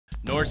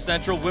North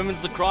Central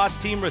women's lacrosse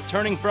team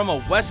returning from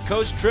a West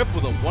Coast trip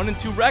with a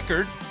 1-2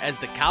 record as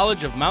the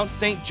College of Mount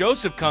St.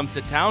 Joseph comes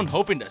to town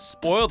hoping to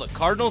spoil the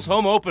Cardinals'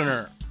 home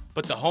opener.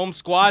 But the home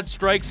squad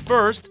strikes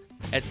first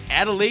as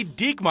Adelaide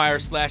Diekmeyer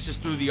slashes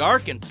through the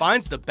arc and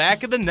finds the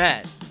back of the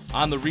net.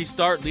 On the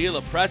restart, Leah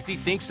Lepresti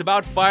thinks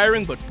about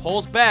firing but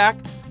pulls back.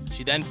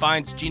 She then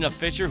finds Gina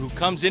Fisher, who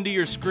comes into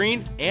your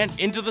screen and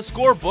into the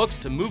scorebooks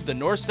to move the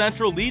North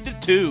Central lead to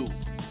 2.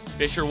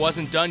 Fisher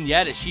wasn't done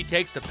yet as she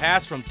takes the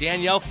pass from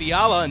Danielle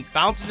Fiala and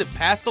bounces it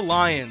past the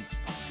Lions.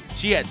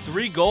 She had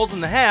 3 goals in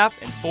the half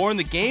and 4 in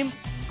the game,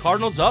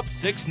 Cardinals up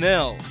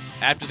 6-0.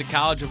 After the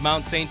College of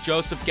Mount St.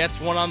 Joseph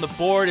gets one on the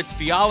board, it's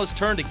Fiala's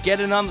turn to get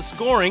in on the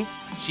scoring.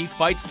 She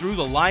fights through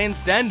the Lions'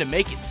 den to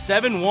make it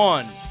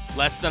 7-1.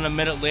 Less than a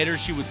minute later,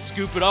 she would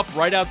scoop it up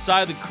right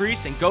outside the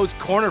crease and goes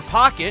corner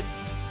pocket.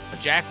 A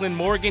Jacqueline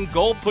Morgan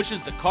goal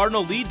pushes the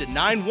Cardinal lead to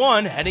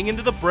 9-1 heading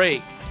into the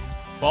break.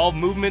 Ball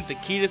movement the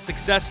key to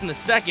success in the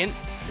second,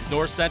 as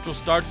North Central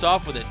starts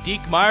off with a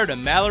Diekmeyer to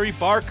Mallory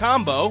Barr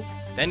combo.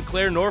 Then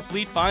Claire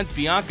Norfleet finds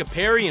Bianca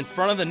Perry in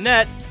front of the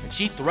net, and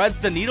she threads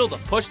the needle to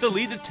push the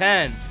lead to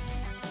 10.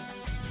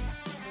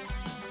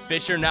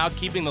 Fisher now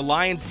keeping the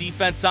Lions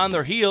defense on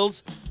their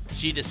heels.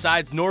 She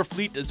decides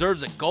Norfleet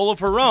deserves a goal of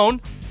her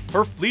own.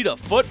 Her fleet of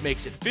foot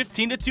makes it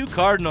 15-2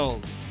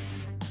 Cardinals.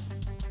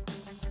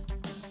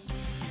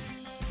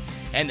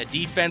 And the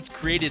defense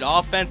created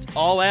offense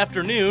all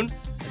afternoon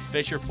as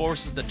Fisher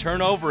forces the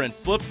turnover and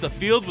flips the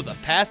field with a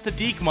pass to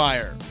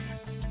Diekmeyer.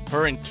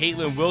 Her and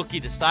Caitlin Wilkie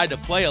decide to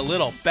play a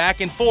little back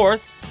and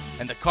forth,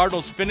 and the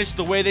Cardinals finish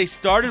the way they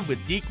started with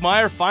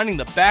Diekmeyer finding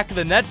the back of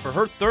the net for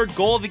her 3rd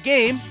goal of the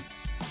game.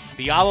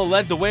 Fiala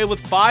led the way with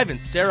 5 and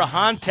Sarah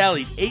Hahn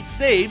tallied 8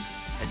 saves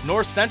as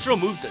North Central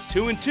moves to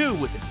 2-2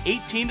 with an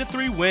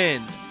 18-3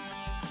 win.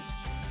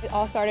 It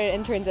all started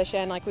in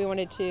transition. Like, we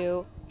wanted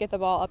to get the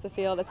ball up the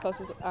field as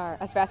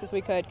fast as we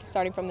could,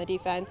 starting from the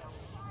defense.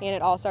 And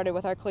it all started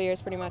with our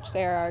clears. Pretty much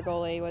Sarah, our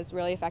goalie, was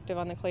really effective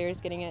on the clears,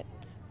 getting it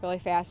really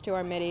fast to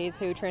our middies,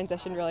 who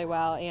transitioned really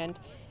well. And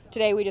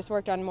today we just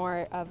worked on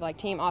more of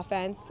team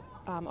offense.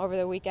 Over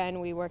the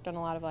weekend we worked on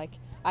a lot of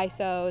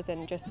ISOs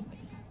and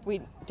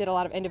we did a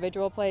lot of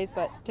individual plays.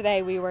 But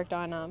today we worked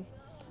on a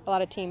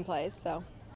lot of team plays. So.